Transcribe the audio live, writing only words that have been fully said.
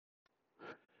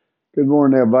Good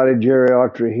morning, everybody. Jerry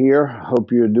Autry here.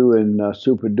 Hope you're doing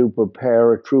super duper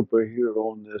paratrooper here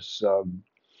on this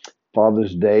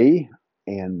Father's Day,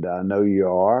 and I know you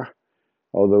are.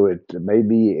 Although it may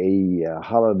be a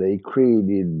holiday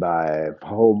created by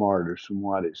Hallmark or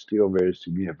somewhat, it's still very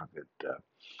significant.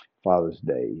 Father's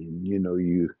Day, and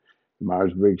you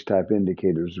Myers-Briggs type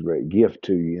indicator is a great gift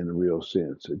to you in a real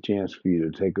sense, a chance for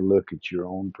you to take a look at your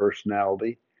own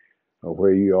personality,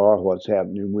 where you are, what's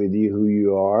happening with you, who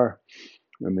you are.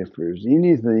 And if there's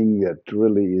anything that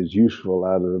really is useful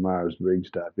out of the Myers-Briggs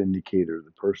type indicator,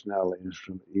 the personality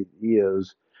instrument, it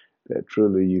is that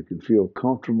truly you can feel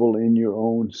comfortable in your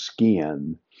own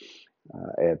skin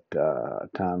at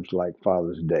times like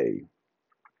Father's Day.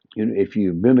 If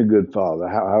you've been a good father,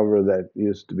 however that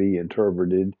is to be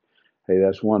interpreted, hey,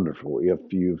 that's wonderful.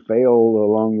 If you fail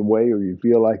along the way or you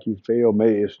feel like you failed,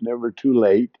 maybe it's never too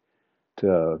late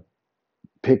to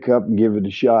pick up and give it a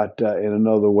shot in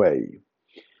another way.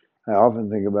 I often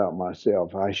think about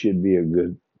myself. I should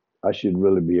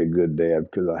really be a good dad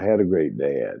because I had a great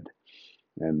dad.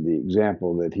 And the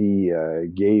example that he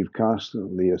gave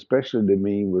constantly, especially to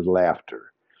me, was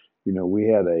laughter. We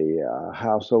had a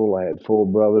household. I had four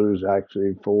brothers,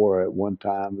 actually four at one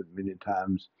time, but many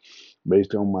times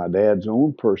based on my dad's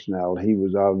own personality, he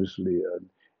was obviously an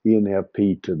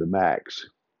ENFP to the max.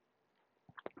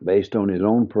 Based on his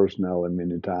own personality,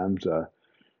 many times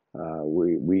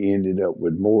we ended up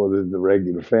with more than the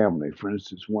regular family. For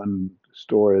instance, one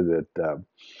story that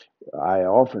I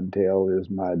often tell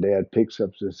is my dad picks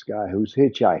up this guy who's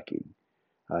hitchhiking.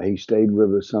 He stayed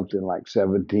with us something like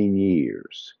 17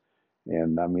 years.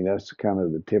 And I mean, that's kind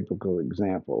of the typical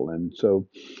example. And so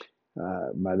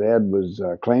my dad was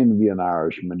claimed to be an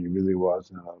Irishman. He really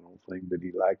wasn't, I don't think, but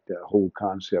he liked the whole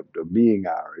concept of being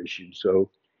Irish. And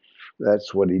so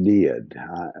that's what he did.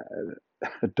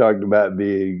 Talked about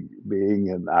being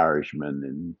an Irishman,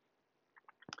 and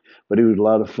but it was a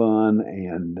lot of fun.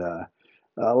 And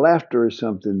laughter is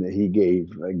something that he gave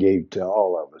to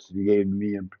all of us. He gave to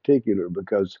me in particular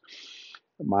because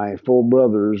my four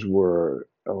brothers were,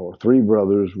 or three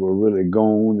brothers were really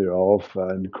gone. They're off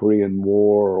in the Korean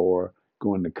War or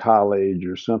going to college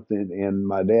or something. And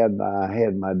my dad and I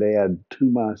had my dad to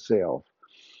myself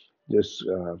just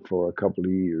for a couple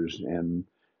of years and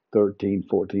 13,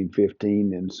 14,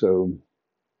 15. And so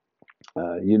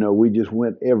we just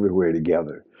went everywhere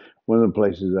together. One of the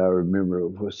places I remember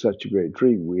was such a great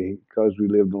treat. Because we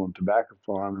lived on a tobacco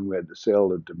farm and we had to sell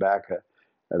the tobacco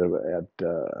at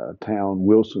a town,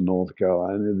 Wilson, North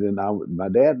Carolina. Then my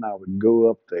dad and I would go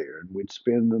up there and we'd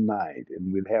spend the night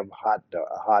and we'd have a hot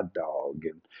dog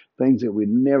and things that we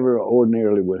never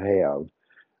ordinarily would have.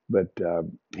 But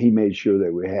he made sure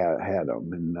that we had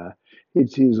them, and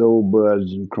it's his old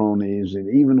buds and cronies. And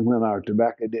even when our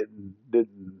tobacco didn't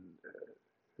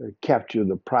capture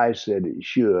the price that it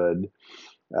should,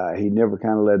 he never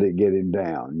kind of let it get him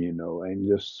down, and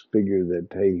just figured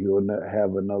that, hey, he'll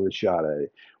have another shot at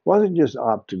it. Wasn't just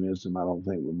optimism, I don't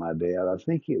think, with my dad. I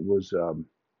think it was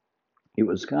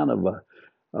kind of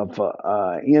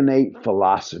a innate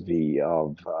philosophy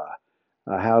of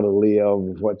how to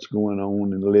live, what's going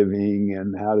on in living,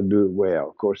 and how to do it well.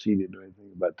 Of course, he didn't know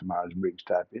anything about the Myers-Briggs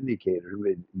type indicator,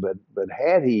 but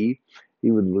had he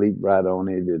would leap right on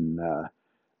it and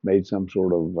made some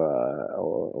sort of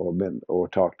or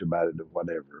talked about it or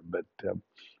whatever. But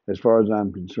as far as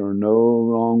I'm concerned, no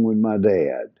wrong with my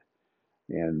dad,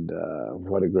 and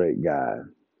what a great guy.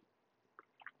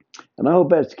 And I hope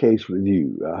that's the case with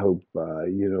you. I hope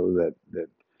that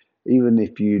even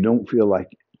if you don't feel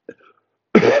like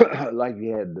like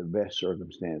you had the best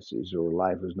circumstances or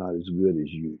life is not as good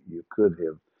as you could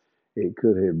have, it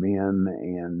could have been,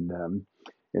 and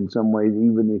in some ways,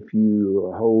 even if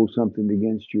you hold something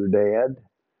against your dad,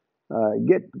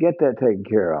 get that taken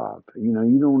care of. You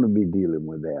don't want to be dealing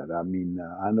with that. I mean,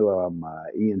 I know I'm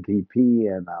ENTP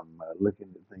and I'm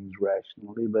looking at things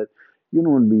rationally, but you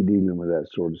don't want to be dealing with that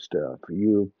sort of stuff.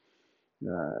 If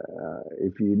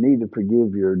you need to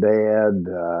forgive your dad,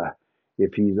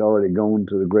 if he's already gone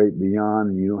to the great beyond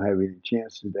and you don't have any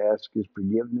chances to ask his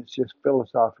forgiveness, just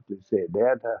philosophically say,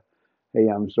 Dad, hey,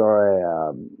 I'm sorry,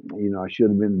 I should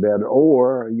have been better,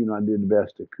 or, I did the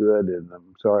best I could, and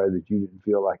I'm sorry that you didn't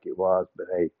feel like it was, but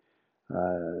hey,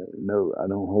 no, I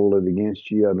don't hold it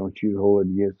against you. I don't want you to hold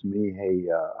it against me. Hey,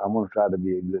 I'm going to try to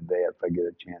be a good dad if I get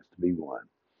a chance to be one.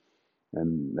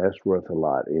 And that's worth a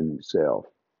lot in itself.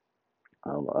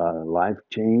 Life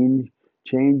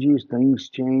changes, things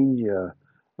change. A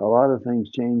lot of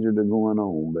things change that are going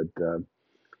on, but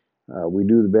we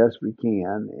do the best we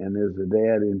can. And as a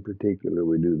dad in particular,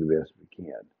 we do the best we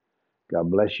can.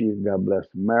 God bless you. God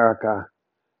bless America.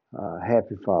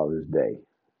 Happy Father's Day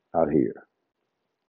out here.